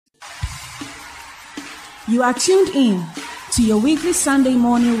You are tuned in to your weekly Sunday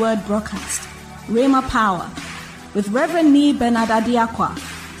morning word broadcast, Rhema Power, with Reverend Bernard Arde-Acquah,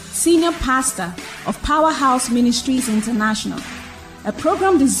 Senior Pastor of Powerhouse Ministries International, a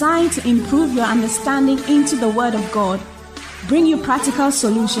program designed to improve your understanding into the Word of God, bring you practical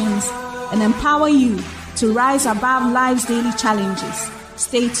solutions, and empower you to rise above life's daily challenges.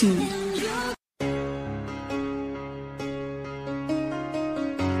 Stay tuned.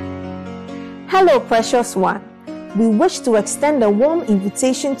 Hello, precious one. We wish to extend a warm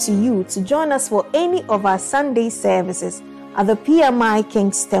invitation to you to join us for any of our Sunday services at the PMI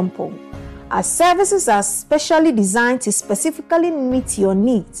King's Temple. Our services are specially designed to specifically meet your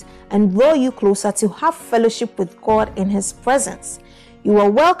needs and draw you closer to have fellowship with God in His presence. You are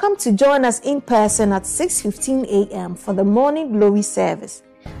welcome to join us in person at 6:15 a.m. for the morning glory service,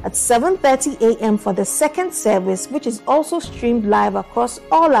 at 7:30 a.m. for the second service, which is also streamed live across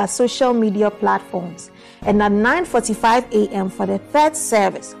all our social media platforms, and at 9:45 a.m. for the third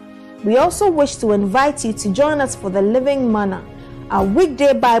service. We also wish to invite you to join us for the Living Manna, our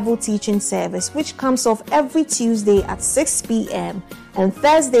weekday Bible teaching service, which comes off every Tuesday at 6 p.m. and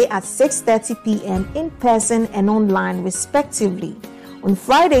Thursday at 6:30 p.m. in person and online, respectively. On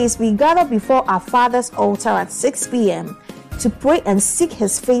Fridays, we gather before our Father's altar at 6 p.m. to pray and seek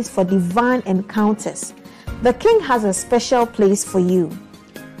His face for divine encounters. The King has a special place for you.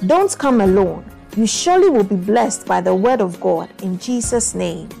 Don't come alone. You surely will be blessed by the word of God. In Jesus'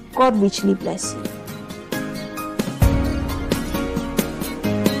 name, God richly bless you.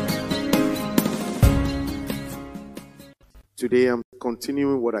 Today I'm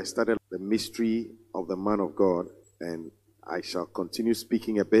continuing what I started, the mystery of the man of God, and I shall continue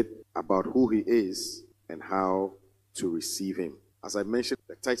speaking a bit about who he is and how to receive him. As I mentioned,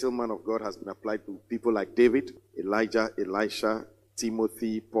 the title man of God has been applied to people like David, Elijah, Elisha,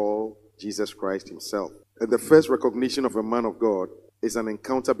 Timothy, Paul, Jesus Christ himself. And the first recognition of a man of God is an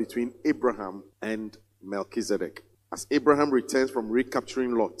encounter between Abraham and Melchizedek. As Abraham returns from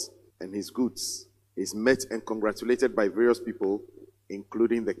recapturing Lot and his goods, he is met and congratulated by various people,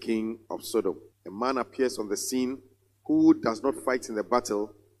 including the king of Sodom. A man appears on the scene who does not fight in the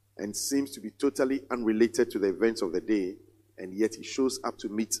battle and seems to be totally unrelated to the events of the day, and yet he shows up to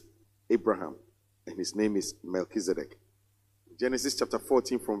meet Abraham, and his name is Melchizedek. In Genesis chapter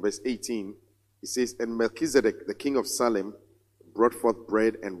 14 from verse 18, it says, "And Melchizedek, the king of Salem, brought forth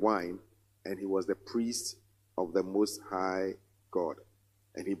bread and wine, and he was the priest of the Most High God.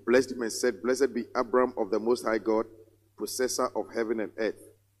 And he blessed him and said, Blessed be Abram of the Most High God, possessor of heaven and earth,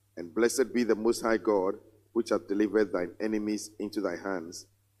 and blessed be the Most High God, which hath delivered thine enemies into thy hands.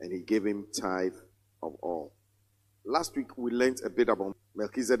 And he gave him tithe of all." Last week we learned a bit about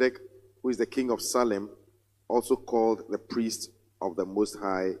Melchizedek, who is the king of Salem, also called the priest of the Most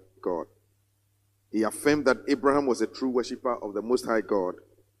High God. He affirmed that Abraham was a true worshipper of the Most High God,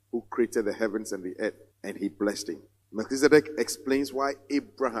 who created the heavens and the earth, and he blessed him. Melchizedek explains why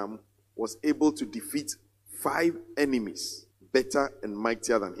Abraham was able to defeat 5 enemies better and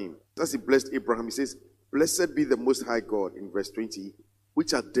mightier than him. As he blessed Abraham, he says, "Blessed be the Most High God," in verse 20,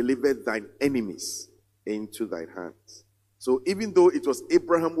 "which hath delivered thine enemies into thine hands." So even though it was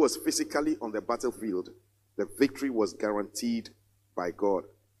Abraham who was physically on the battlefield, the victory was guaranteed by God.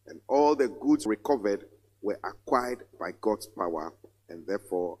 And all the goods recovered were acquired by God's power and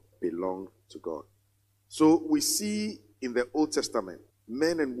therefore belonged to God. So we see in the Old Testament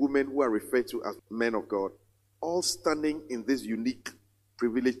men and women who are referred to as men of God, all standing in this unique,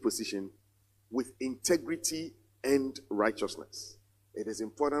 privileged position with integrity and righteousness. It is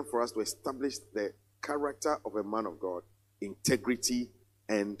important for us to establish the character of a man of God, integrity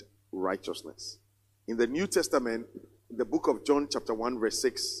and righteousness. In the New Testament, in the book of John chapter 1 verse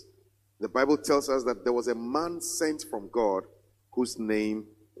 6, the Bible tells us that there was a man sent from God whose name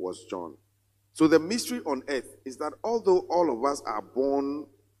was John. So the mystery on earth is that although all of us are born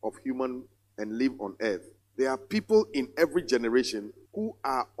of human and live on earth, there are people in every generation who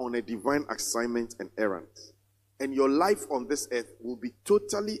are on a divine assignment and errand. And your life on this earth will be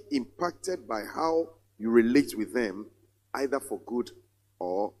totally impacted by how you relate with them, either for good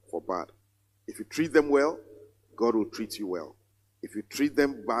or for bad. If you treat them well, God will treat you well. If you treat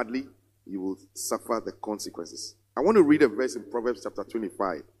them badly, you will suffer the consequences. I want to read a verse in Proverbs chapter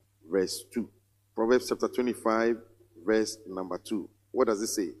 25, verse 2. Proverbs chapter 25, verse number 2. What does it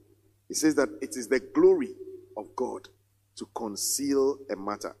say? It says that it is the glory of God to conceal a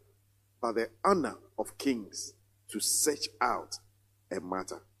matter, but the honor of kings to search out a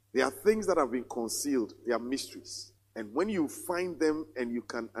matter. There are things that have been concealed. They are mysteries. And when you find them and you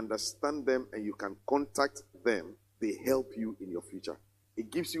can understand them and you can contact them, they help you in your future. It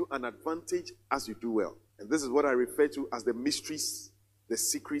gives you an advantage as you do well. And this is what I refer to as the mysteries, the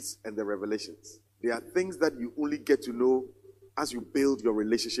secrets, and the revelations. They are things that you only get to know as you build your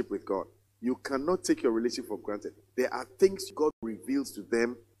relationship with God. You cannot take your relationship for granted. There are things God reveals to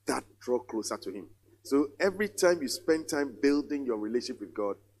them that draw closer to Him. So every time you spend time building your relationship with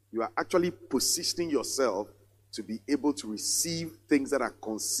God, you are actually positioning yourself to be able to receive things that are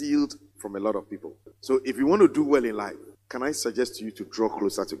concealed from a lot of people. So if you want to do well in life, can I suggest to you to draw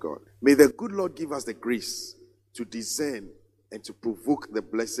closer to God? May the good Lord give us the grace to discern and to provoke the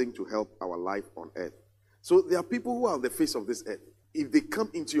blessing to help our life on earth. So there are people who are on the face of this earth. If they come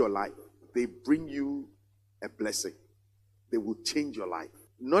into your life, they bring you a blessing. They will change your life.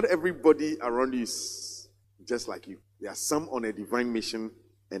 Not everybody around you is just like you. There are some on a divine mission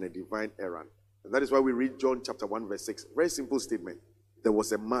and a divine errand. And that is why we read John chapter 1 verse 6. Very simple statement. There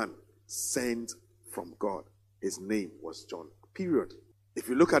was a man sent from God. His name was John. Period. If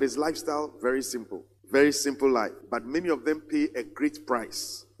you look at his lifestyle, very simple. Very simple life. But many of them pay a great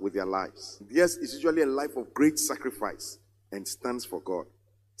price with their lives. Yes, it's usually a life of great sacrifice and stands for God.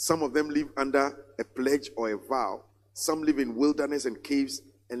 Some of them live under a pledge or a vow. Some live in wilderness and caves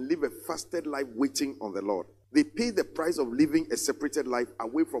and live a fasted life waiting on the Lord. They pay the price of living a separated life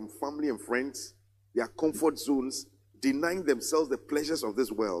away from family and friends, their comfort zones, denying themselves the pleasures of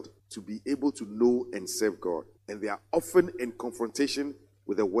this world to be able to know and serve God. And they are often in confrontation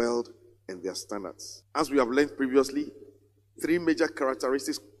with the world and their standards. As we have learned previously, 3 major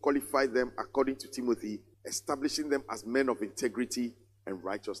characteristics qualify them according to Timothy, establishing them as men of integrity and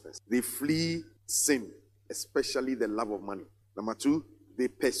righteousness. They flee sin, especially the love of money. Number 2, they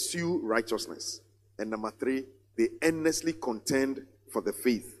pursue righteousness. And number 3, they earnestly contend for the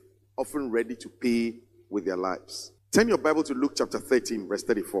faith, often ready to pay with their lives. Turn your Bible to Luke chapter 13, verse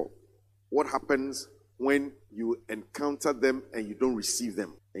 34. What happens when you encounter them and you don't receive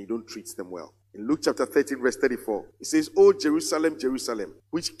them and you don't treat them well? In Luke chapter 13, verse 34, it says, O Jerusalem, Jerusalem,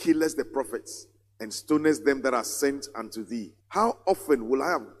 which killest the prophets and stonest them that are sent unto thee. How often will I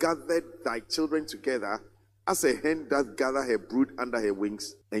have gathered thy children together as a hen doth gather her brood under her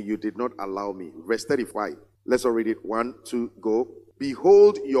wings, and you did not allow me. Verse 35. Let's all read it. 1, 2, go.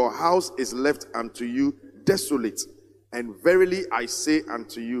 Behold, your house is left unto you desolate. And verily I say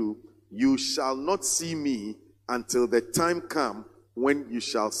unto you, you shall not see me until the time come when you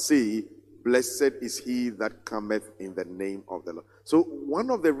shall say, blessed is he that cometh in the name of the Lord. So one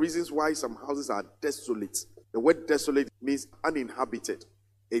of the reasons why some houses are desolate, the word desolate means uninhabited.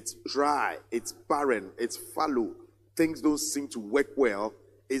 It's dry, it's barren, it's fallow. Things don't seem to work well.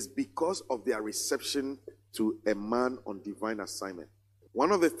 Is because of their reception to a man on divine assignment.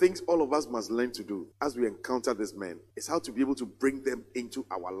 One of the things all of us must learn to do as we encounter this man is how to be able to bring them into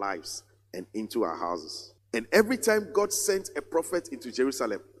our lives and into our houses. And every time God sent a prophet into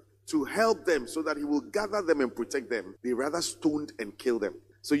Jerusalem to help them so that he will gather them and protect them, they rather stoned and killed them.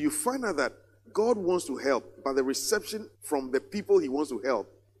 So you find out that God wants to help, but the reception from the people he wants to help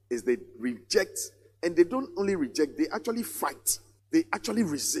is they reject, and they don't only reject, they actually fight. They actually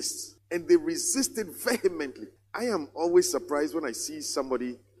resist, and they resist it vehemently. I am always surprised when I see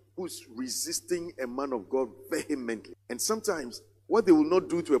somebody who's resisting a man of God vehemently. And sometimes, what they will not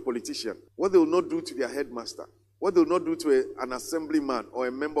do to a politician, what they will not do to their headmaster, what they will not do to an assemblyman or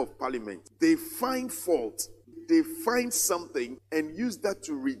a member of parliament, they find fault, they find something, and use that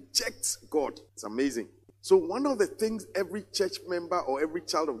to reject God. It's amazing. So one of the things every church member or every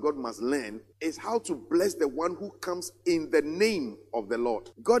child of God must learn is how to bless the one who comes in the name of the Lord.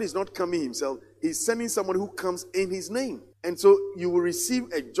 God is not coming himself. He's sending someone who comes in his name. And so you will receive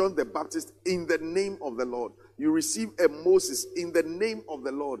a John the Baptist in the name of the Lord. You receive a Moses in the name of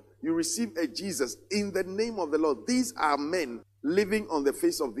the Lord. You receive a Jesus in the name of the Lord. These are men living on the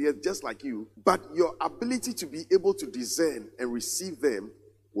face of the earth just like you. But your ability to be able to discern and receive them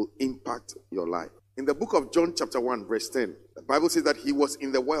will impact your life. In the book of John chapter 1 verse 10, the Bible says that he was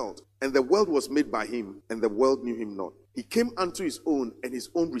in the world, and the world was made by him, and the world knew him not. He came unto his own, and his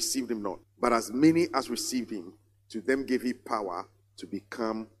own received him not. But as many as received him, to them gave he power to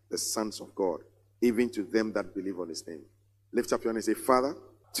become the sons of God, even to them that believe on his name. Lift up your hand and say, Father,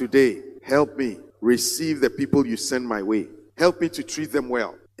 today help me receive the people you send my way. Help me to treat them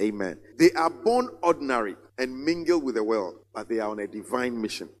well. Amen. They are born ordinary and mingle with the world, but they are on a divine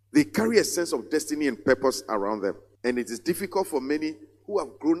mission. They carry a sense of destiny and purpose around them. And it is difficult for many who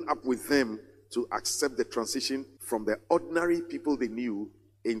have grown up with them to accept the transition from the ordinary people they knew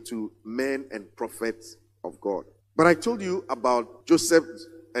into men and prophets of God. But I told you about Joseph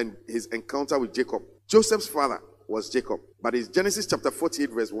and his encounter with Jacob. Joseph's father was Jacob. But in Genesis chapter 48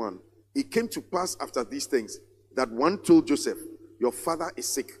 verse 1, it came to pass after these things that one told Joseph, your father is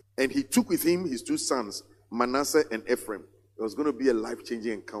sick. And he took with him his two sons, Manasseh and Ephraim. It was going to be a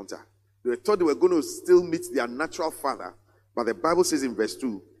life-changing encounter. They thought they were going to still meet their natural father. But the Bible says in verse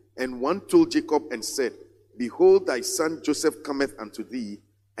 2, and one told Jacob and said, behold, thy son Joseph cometh unto thee,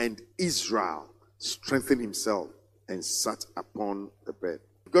 and Israel strengthened himself and sat upon the bed.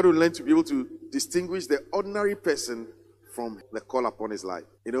 You've got to learn to be able to distinguish the ordinary person from the call upon his life.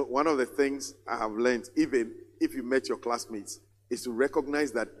 You know, one of the things I have learned, even if you met your classmates, is to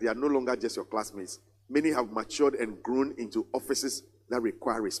recognize that they are no longer just your classmates. Many have matured and grown into offices that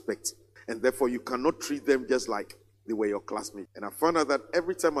require respect. And therefore, you cannot treat them just like they were your classmates. And I found out that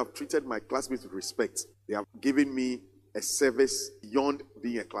every time I've treated my classmates with respect, they have given me a service beyond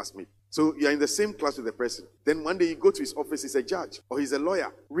being a classmate. So you're in the same class with the person. Then one day you go to his office, he's a judge or he's a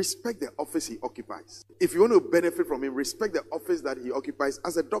lawyer. Respect the office he occupies. If you want to benefit from him, respect the office that he occupies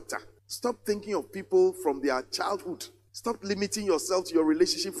as a doctor. Stop thinking of people from their childhood. Stop limiting yourself to your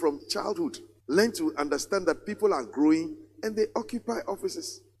relationship from childhood. Learn to understand that people are growing and they occupy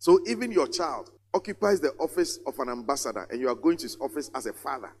offices. So even your child occupies the office of an ambassador and you are going to his office as a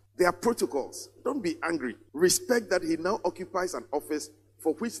father. There are protocols. Don't be angry. Respect that he now occupies an office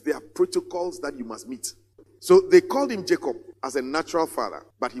for which there are protocols that you must meet. So they called him Jacob as a natural father,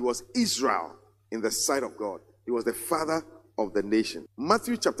 but he was Israel in the sight of God. He was the father of the nation.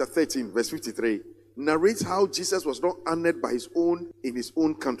 Matthew chapter 13 verse 53 narrates how Jesus was not honored by his own in his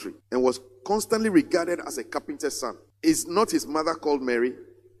own country and was constantly regarded as a carpenter's son. Is not his mother called Mary?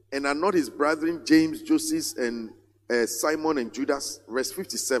 And are not his brethren James, Joseph, and Simon and Judas? Verse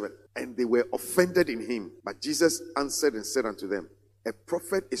 57. And they were offended in him. But Jesus answered and said unto them, a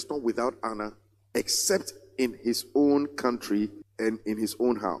prophet is not without honor except in his own country and in his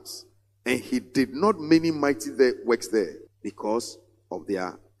own house. And he did not many mighty works there because of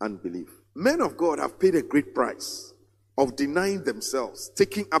their unbelief. Men of God have paid a great price of denying themselves,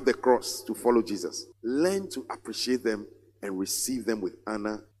 taking up the cross to follow Jesus. Learn to appreciate them and receive them with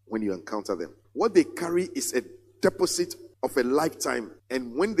honor when you encounter them. What they carry is a deposit of a lifetime,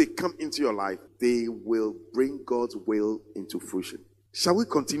 and when they come into your life, they will bring God's will into fruition. Shall we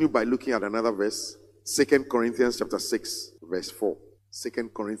continue by looking at another verse? 2 Corinthians chapter 6, verse 4. 2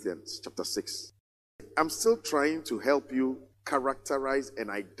 Corinthians chapter 6. I'm still trying to help you characterize and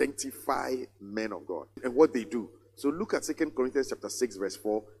identify men of God and what they do. So look at 2 Corinthians chapter 6, verse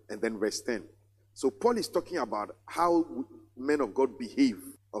 4, and then verse 10. So Paul is talking about how men of God behave.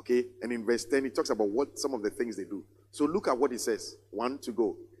 Okay, and in verse 10, he talks about what some of the things they do. So look at what he says. 1 to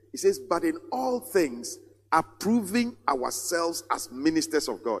go. He says, but in all things, approving ourselves as ministers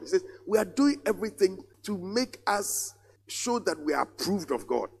of God. He says, we are doing everything to make us show that we are approved of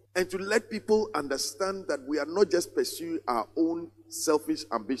God and to let people understand that we are not just pursuing our own selfish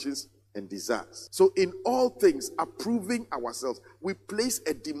ambitions and desires. So in all things, approving ourselves, we place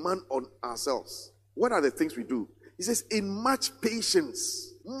a demand on ourselves. What are the things we do? He says, in much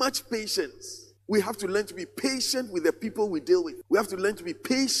patience. Much patience. We have to learn to be patient with the people we deal with. We have to learn to be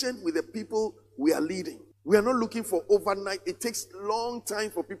patient with the people we are leading. We are not looking for overnight. It takes a long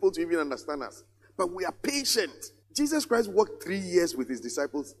time for people to even understand us. But we are patient. Jesus Christ walked 3 years with his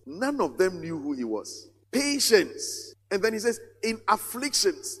disciples. None of them knew who he was. Patience. And then he says, in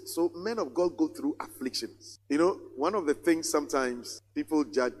afflictions. So men of God go through afflictions. You know, one of the things sometimes people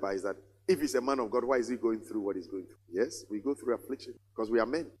judge by is that if he's a man of God, why is he going through what he's going through? Yes, we go through affliction because we are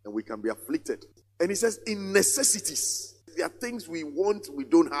men and we can be afflicted. And he says, in necessities, there are things we want, we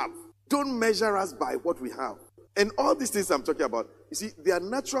don't have. Don't measure us by what we have. And all these things I'm talking about, you see, they are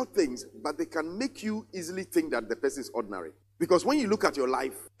natural things, but they can make you easily think that the person is ordinary. Because when you look at your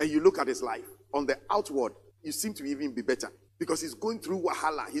life and you look at his life, on the outward, you seem to even be better. Because he's going through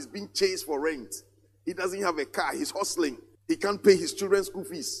wahala. He's being chased for rent. He doesn't have a car. He's hustling. He can't pay his children's school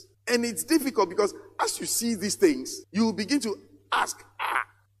fees. And it's difficult because as you see these things, you will begin to ask,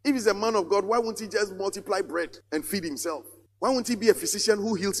 if he's a man of God, why won't he just multiply bread and feed himself? Why won't he be a physician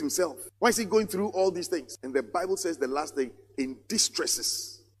who heals himself? Why is he going through all these things? And the Bible says the last thing, in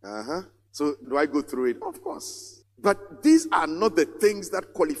distresses. So do I go through it? Of course. But these are not the things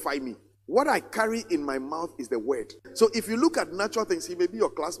that qualify me. What I carry in my mouth is the word. So if you look at natural things, he may be your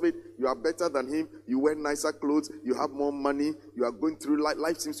classmate, you are better than him, you wear nicer clothes, you have more money, you are going through life.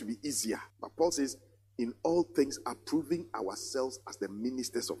 Life seems to be easier. But Paul says, in all things, approving ourselves as the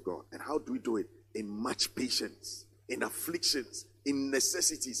ministers of God. And how do we do it? In much patience, in afflictions, in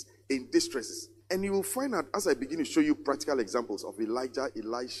necessities, in distresses. And you will find out as I begin to show you practical examples of Elijah,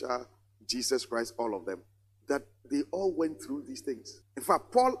 Elisha, Jesus Christ, all of them, that they all went through these things. In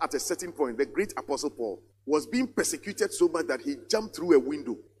fact, Paul, at a certain point, the great apostle Paul, was being persecuted so much that he jumped through a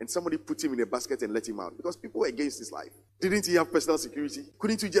window and somebody put him in a basket and let him out because people were against his life. Didn't he have personal security?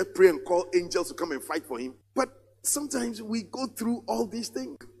 Couldn't you just pray and call angels to come and fight for him? But sometimes we go through all these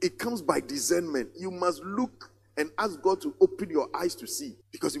things. It comes by discernment. You must look and ask God to open your eyes to see,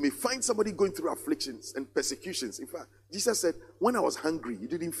 because you may find somebody going through afflictions and persecutions. In fact, Jesus said, when I was hungry, you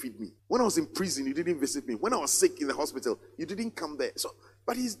didn't feed me. When I was in prison, you didn't visit me. When I was sick in the hospital, you didn't come there.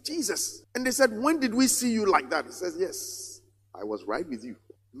 But he's Jesus. And they said, when did we see you like that? He says, yes, I was right with you.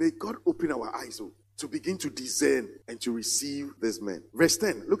 May God open our eyes to begin to discern and to receive this man. Verse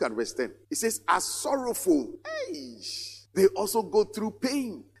 10, look at verse 10. It says, as sorrowful, they also go through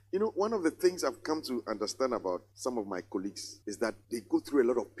pain. You know, one of the things I've come to understand about some of my colleagues is that they go through a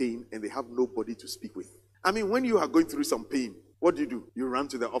lot of pain and they have nobody to speak with. I mean, when you are going through some pain, what do? You run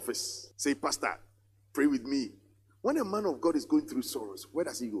to the office, say, Pastor, pray with me. When a man of God is going through sorrows, where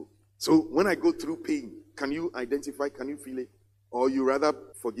does he go? So when I go through pain, can you identify, can you feel it? Or you rather,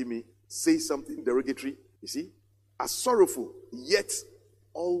 forgive me, say something derogatory? You see? As sorrowful, yet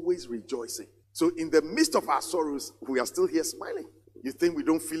always rejoicing. So in the midst of our sorrows, we are still here smiling. You think we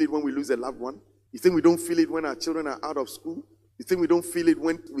don't feel it when we lose a loved one? You think we don't feel it when our children are out of school? You think we don't feel it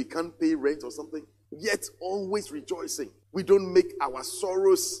when we can't pay rent or something? Yet always rejoicing. We don't make our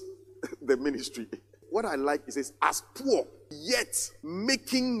sorrows the ministry. What I like, it says, as poor, yet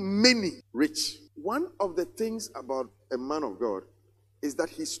making many rich. One of the things about a man of God is that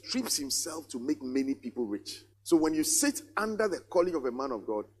he strips himself to make many people rich. So when you sit under the calling of a man of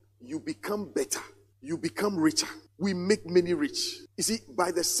God, you become better. You become richer. We make many rich. You see,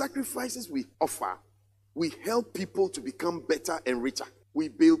 by the sacrifices we offer, we help people to become better and richer. We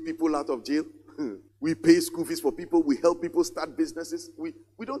bail people out of jail. We pay school fees for people. We help people start businesses. We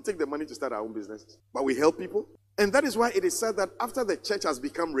don't take the money to start our own businesses, but we help people. And that is why it is said that after the church has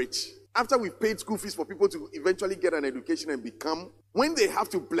become rich, after we've paid school fees for people to eventually get an education and become, when they have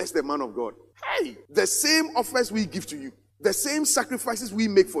to bless the man of God, hey, the same offers we give to you, the same sacrifices we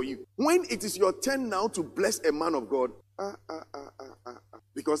make for you. When it is your turn now to bless a man of God,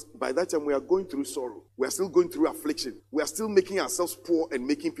 because by that time we are going through sorrow. We are still going through affliction. We are still making ourselves poor and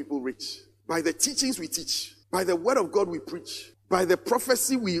making people rich. By the teachings we teach, by the word of God we preach, by the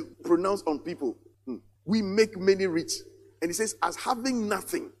prophecy we pronounce on people, we make many rich. And he says, as having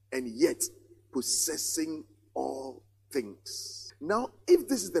nothing and yet possessing all things. Now, if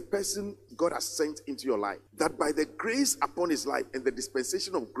this is the person God has sent into your life, that by the grace upon his life and the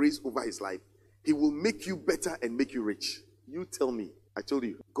dispensation of grace over his life, he will make you better and make you rich. You tell me. I told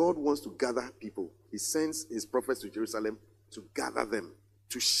you, God wants to gather people. He sends his prophets to Jerusalem to gather them,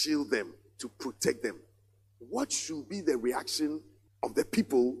 to shield them, to protect them. What should be the reaction of the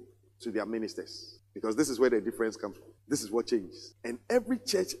people to their ministers? Because this is where the difference comes from. This is what changes. And every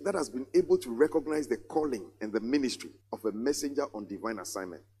church that has been able to recognize the calling and the ministry of a messenger on divine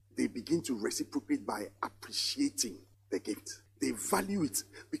assignment, they begin to reciprocate by appreciating the gift. They value it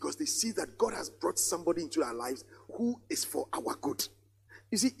because they see that God has brought somebody into our lives who is for our good.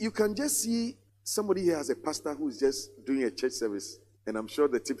 You see, you can just see somebody here as a pastor who is just doing a church service. And I'm sure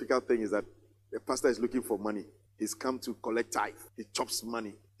the typical thing is that the pastor is looking for money. He's come to collect tithe. He chops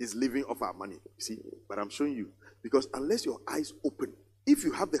money. He's living off our money. You see, but I'm showing you, because unless your eyes open, if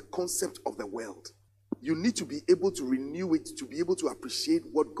you have the concept of the world, you need to be able to renew it to be able to appreciate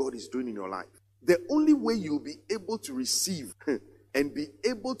what God is doing in your life. The only way you'll be able to receive and be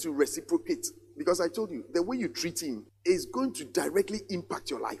able to reciprocate, because I told you, the way you treat him is going to directly impact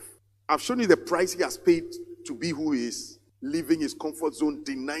your life. I've shown you the price he has paid to be who he is, leaving his comfort zone,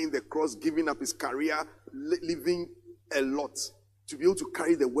 denying the cross, giving up his career, living a lot to be able to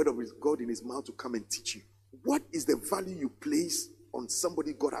carry the word of his God in his mouth to come and teach you. What is the value you place on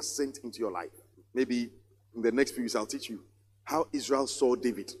somebody God has sent into your life? Maybe in the next few weeks I'll teach you how Israel saw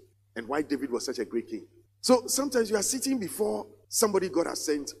David and why David was such a great king. So sometimes you are sitting before somebody God has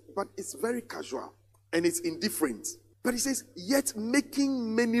sent, but it's very casual and it's indifferent. But he says, yet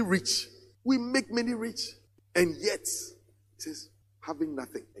making many rich. We make many rich. And yet, he says, having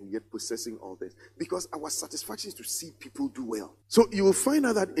nothing and yet possessing all this. Because our satisfaction is to see people do well. So you will find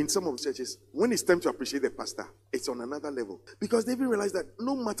out that in some of the churches, when it's time to appreciate the pastor, it's on another level. Because they even realize that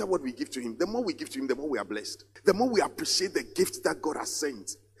no matter what we give to him, the more we give to him, the more we are blessed. The more we appreciate the gift that God has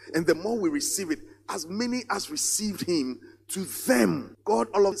sent. And the more we receive it, as many as received him, to them, God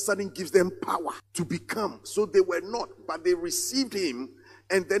all of a sudden gives them power to become. So they were not, but they received him.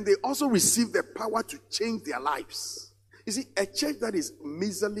 And then they also received the power to change their lives. You see, a church that is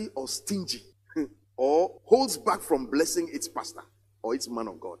miserly or stingy or holds back from blessing its pastor or its man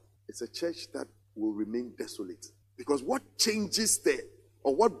of God, it's a church that will remain desolate. Because what changes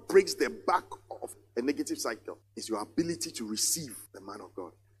or what breaks the back of a negative cycle, is your ability to receive the man of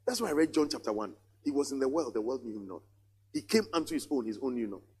God. That's why I read John chapter 1. He was in the world knew him not. He came unto his own knew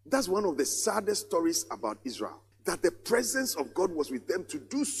not. That's one of the saddest stories about Israel. That the presence of God was with them to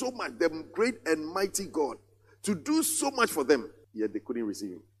do so much, the great and mighty God, to do so much for them, yet they couldn't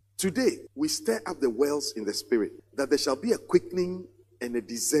receive him. Today, we stir up the wells in the spirit, that there shall be a quickening and a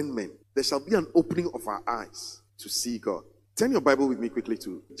discernment. There shall be an opening of our eyes to see God. Turn your Bible with me quickly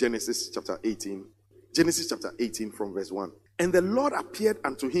to Genesis chapter 18. Genesis chapter 18 from verse 1. And the Lord appeared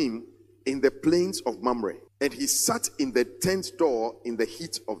unto him in the plains of Mamre, and he sat in the tent door in the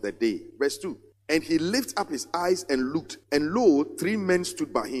heat of the day. Verse 2. And he lifted up his eyes and looked, and lo, 3 men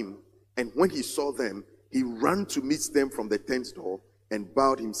stood by him. And when he saw them, he ran to meet them from the tent door and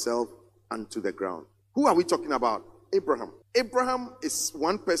bowed himself unto the ground. Who are we talking about? Abraham. Abraham is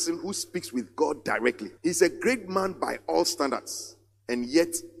one person who speaks with God directly. He's a great man by all standards. And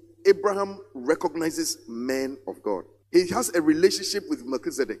yet, Abraham recognizes men of God. He has a relationship with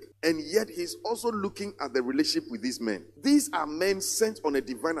Melchizedek, and yet he's also looking at the relationship with these men. These are men sent on a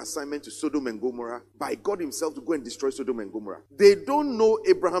divine assignment to Sodom and Gomorrah by God himself to go and destroy Sodom and Gomorrah. They don't know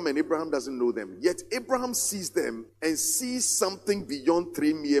Abraham, and Abraham doesn't know them. Yet Abraham sees them and sees something beyond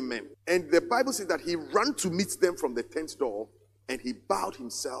 3 mere men. And the Bible says that he ran to meet them from the tent door, and he bowed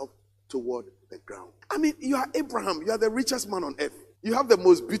himself toward the ground. I mean, you are Abraham. You are the richest man on earth. You have the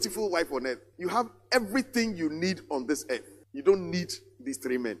most beautiful wife on earth. You have everything you need on this earth. You don't need these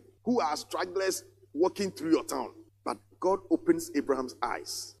 3 men who are stragglers walking through your town. But God opens Abraham's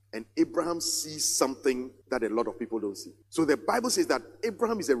eyes, and Abraham sees something that a lot of people don't see. So the Bible says that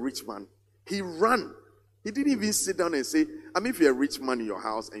Abraham is a rich man. He ran. He didn't even sit down and say, if you're a rich man in your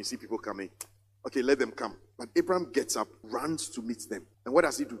house and you see people coming, okay, let them come. But Abraham gets up, runs to meet them. And what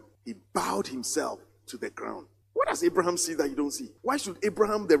does he do? He bowed himself to the ground. What does Abraham see that you don't see? Why should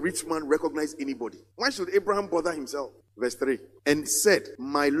Abraham, the rich man, recognize anybody? Why should Abraham bother himself? Verse 3. And said,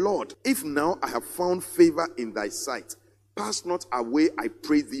 My Lord, if now I have found favor in thy sight, pass not away, I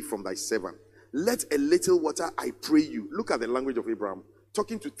pray thee, from thy servant. Let a little water, I pray you. Look at the language of Abraham.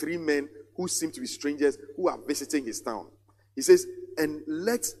 Talking to 3 men who seem to be strangers who are visiting his town. He says, And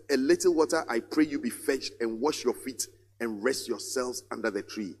let a little water, I pray you, be fetched, and wash your feet, and rest yourselves under the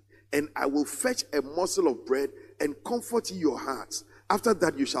tree. And I will fetch a morsel of bread and comfort your hearts. After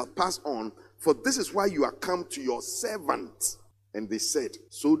that you shall pass on, for this is why you are come to your servant. And they said,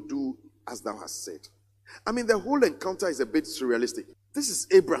 So do as thou hast said. I mean, the whole encounter is a bit surrealistic. This is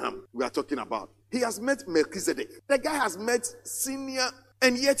Abraham we are talking about. He has met Melchizedek. The guy has met senior,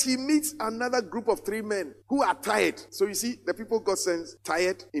 and yet he meets another group of 3 men who are tired. So you see, the people God sends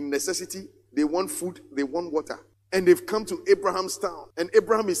tired in necessity. They want food, they want water. And they've come to Abraham's town. And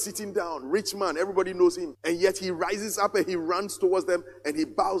Abraham is sitting down, rich man, everybody knows him. And yet he rises up and he runs towards them and he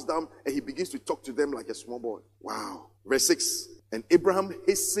bows down and he begins to talk to them like a small boy. Wow. Verse 6. And Abraham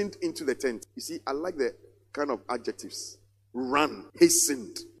hastened into the tent. You see, I like the kind of adjectives. Run,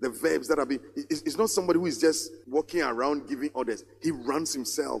 hastened. The verbs that are being, it's not somebody who is just walking around giving orders. He runs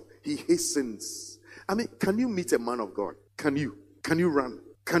himself. He hastens. I mean, can you meet a man of God? Can you? Can you run?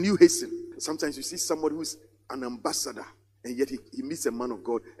 Can you hasten? Sometimes you see somebody who's an ambassador, and yet he meets a man of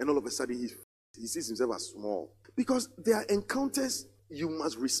God, and all of a sudden he sees himself as small. Because there are encounters you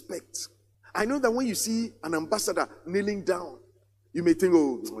must respect. I know that when you see an ambassador kneeling down, you may think,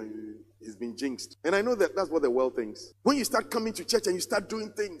 oh, he's been jinxed. And I know that that's what the world thinks. When you start coming to church and you start doing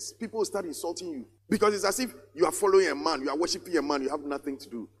things, people will start insulting you. Because it's as if you are following a man, you are worshiping a man, you have nothing to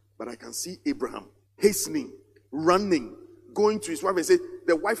do. But I can see Abraham hastening, running, going to his wife and say,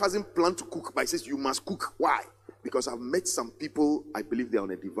 the wife hasn't planned to cook, but he says, you must cook. Why? Because I've met some people, I believe they're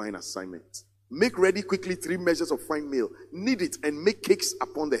on a divine assignment. Make ready quickly 3 measures of fine meal. Knead it and make cakes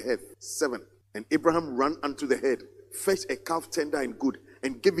upon the hearth. 7. And Abraham ran unto the head, fetched a calf tender and good,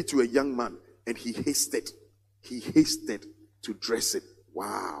 and gave it to a young man. And he hasted to dress it.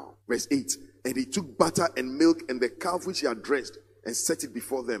 Wow. Verse 8. And he took butter and milk and the calf which he had dressed and set it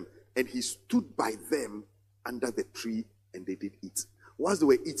before them. And he stood by them under the tree, and they did eat. Whilst they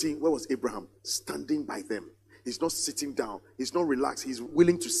were eating, where was Abraham? Standing by them. He's not sitting down. He's not relaxed. He's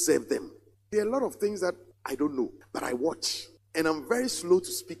willing to serve them. There are a lot of things that I don't know, but I watch. And I'm very slow to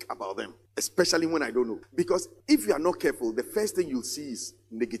speak about them, especially when I don't know. Because if you are not careful, the first thing you'll see is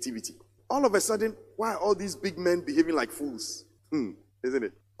negativity. All of a sudden, why are all these big men behaving like fools? Isn't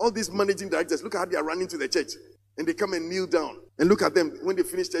it? All these managing directors, look at how they are running to the church. And they come and kneel down. And look at them. When they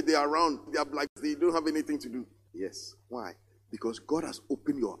finish church, they are around. They are like they don't have anything to do. Yes. Why? Because God has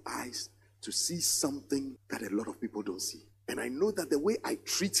opened your eyes to see something that a lot of people don't see. And I know that the way I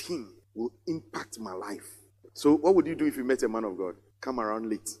treat him will impact my life. So what would you do if you met a man of God? Come around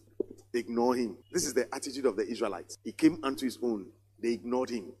late. Ignore him. This is the attitude of the Israelites. He came unto his own. They ignored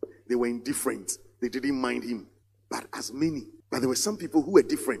him. They were indifferent. They didn't mind him. But there were some people who were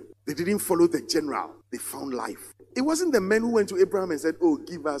different. They didn't follow the general. They found life. It wasn't the men who went to Abraham and said, oh,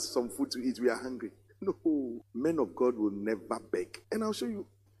 give us some food to eat. We are hungry. No. Men of God will never beg. And I'll show you.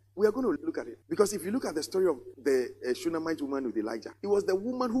 We are going to look at it. Because if you look at the story of the Shunammite woman with Elijah, it was the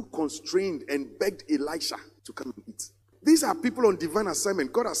woman who constrained and begged Elisha to come and eat. These are people on divine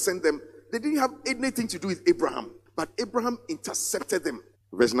assignment. God has sent them. They didn't have anything to do with Abraham. But Abraham intercepted them.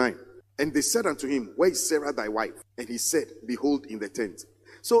 Verse 9. And they said unto him, where is Sarah thy wife? And he said, behold, in the tent.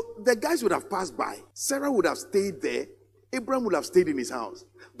 So the guys would have passed by. Sarah would have stayed there. Abraham would have stayed in his house.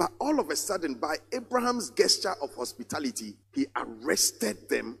 But all of a sudden, by Abraham's gesture of hospitality, he arrested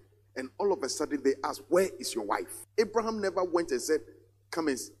them. And all of a sudden, they asked, where is your wife? Abraham never went and said, come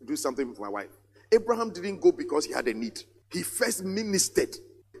and do something with my wife. Abraham didn't go because he had a need. He first ministered.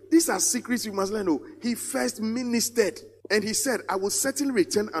 These are secrets you must learn. Oh, he first ministered. And he said, I will certainly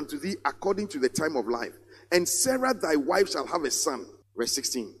return unto thee according to the time of life. And Sarah thy wife shall have a son. Verse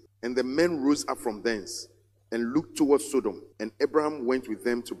 16. And the men rose up from thence and looked towards Sodom. And Abraham went with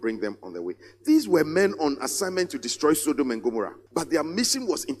them to bring them on the way. These were men on assignment to destroy Sodom and Gomorrah. But their mission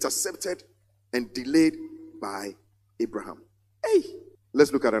was intercepted and delayed by Abraham. Hey!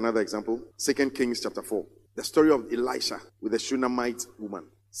 Let's look at another example. 2 Kings chapter 4. The story of Elisha with the Shunammite woman.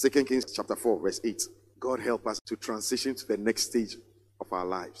 2 Kings chapter 4 verse 8. God help us to transition to the next stage of our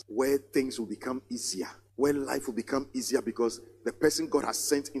lives, where things will become easier, where life will become easier because the person God has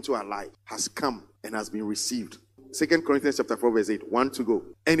sent into our life has come and has been received. 2 Corinthians chapter 4 verse 8, 1 to go.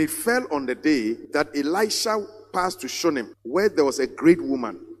 And it fell on the day that Elisha passed to Shunem, where there was a great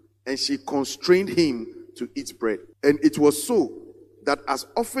woman, and she constrained him to eat bread. And it was so that as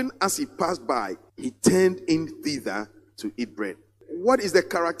often as he passed by, he turned in thither to eat bread. What is the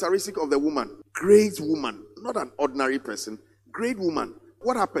characteristic of the woman? Great woman, not an ordinary person. Great woman.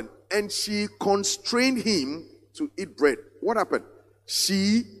 What happened? And she constrained him to eat bread. What happened?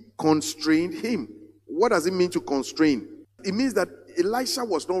 She constrained him. What does it mean to constrain? It means that Elisha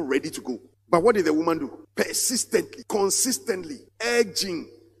was not ready to go. But what did the woman do? Persistently, consistently, urging,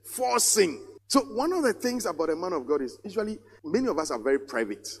 forcing. So one of the things about a man of God is usually many of us are very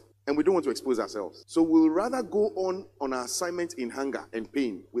private. And we don't want to expose ourselves. So we'll rather go on our assignment in hunger and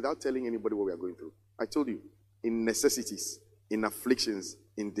pain without telling anybody what we are going through. I told you, in necessities, in afflictions,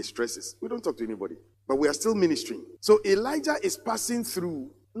 in distresses, we don't talk to anybody. But we are still ministering. So Elijah is passing through,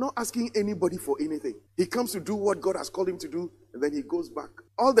 not asking anybody for anything. He comes to do what God has called him to do, and then he goes back.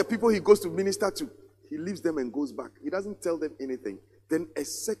 All the people he goes to minister to, he leaves them and goes back. He doesn't tell them anything. Then a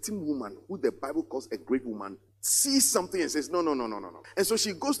certain woman, who the Bible calls a great woman, sees something and says, no. And so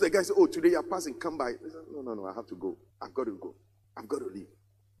she goes to the guy and says, oh, today you're passing, come by. He says, no, I have to go. I've got to go. I've got to leave.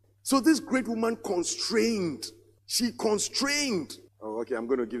 So this great woman constrained. She constrained. Oh, okay, I'm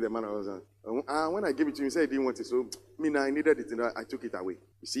going to give the man a husband. When I gave it to him, he said he didn't want it. So, I needed it, and I took it away.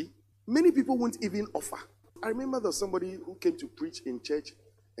 You see? Many people won't even offer. I remember there was somebody who came to preach in church,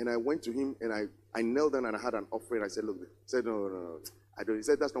 and I went to him, and I knelt down and I had an offering. I said, look, he said, no, I don't. He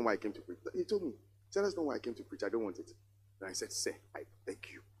said, that's not why I came to preach. He told me, he said, that's not why I came to preach. I don't want it. And I said, sir, I beg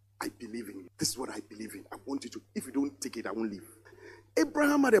you. I believe in you. This is what I believe in. I want you to. If you don't take it, I won't leave.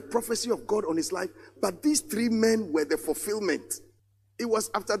 Abraham had a prophecy of God on his life, but these three men were the fulfillment. It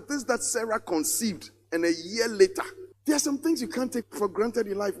was after this that Sarah conceived, and a year later. There are some things you can't take for granted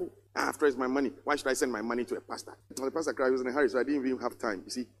in life. After it's my money, why should I send my money to a pastor? The pastor cried, he was in a hurry, so I didn't even have time.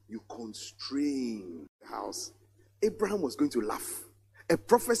 You see, you constrain the house. Abraham was going to laugh. A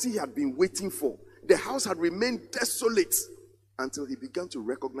prophecy he had been waiting for. The house had remained desolate until he began to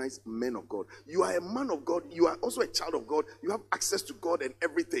recognize men of God. You are a man of God. You are also a child of God. You have access to God and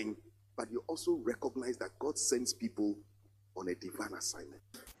everything. But you also recognize that God sends people on a divine assignment.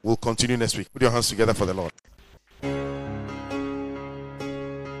 We'll continue next week. Put your hands together for the Lord.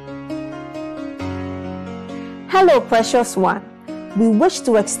 Hello, precious one. We wish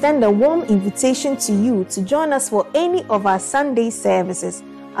to extend a warm invitation to you to join us for any of our Sunday services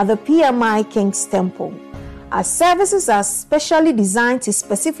at the PMI King's Temple. Our services are specially designed to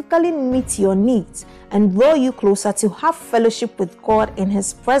specifically meet your needs and draw you closer to have fellowship with God in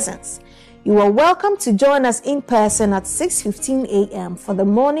His presence. You are welcome to join us in person at 6:15 a.m. for the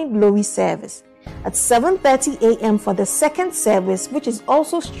morning glory service, at 7:30 a.m. for the second service, which is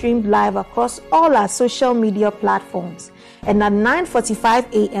also streamed live across all our social media platforms, and at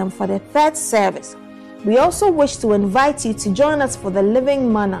 9:45 a.m. for the third service. We also wish to invite you to join us for the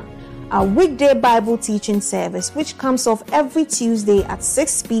Living Manna, our weekday Bible teaching service, which comes off every Tuesday at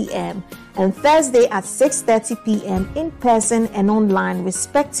 6 p.m. and Thursday at 6:30 p.m. in person and online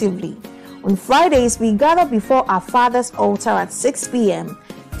respectively. On Fridays, we gather before our Father's altar at 6 p.m.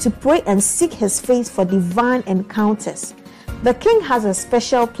 to pray and seek His face for divine encounters. The King has a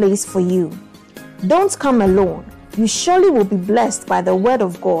special place for you. Don't come alone. You surely will be blessed by the word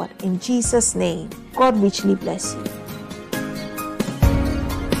of God. In Jesus' name, God richly bless you.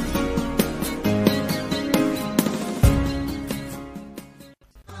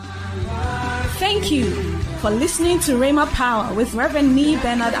 Thank you for listening to Rhema Power with Reverend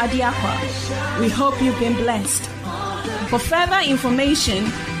Bernard Arde-Acquah. We hope you've been blessed. For further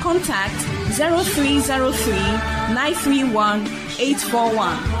information, contact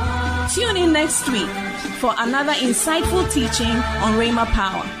 0303-931-841. Tune in next week for another insightful teaching on Rhema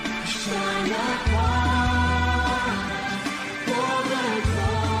Power.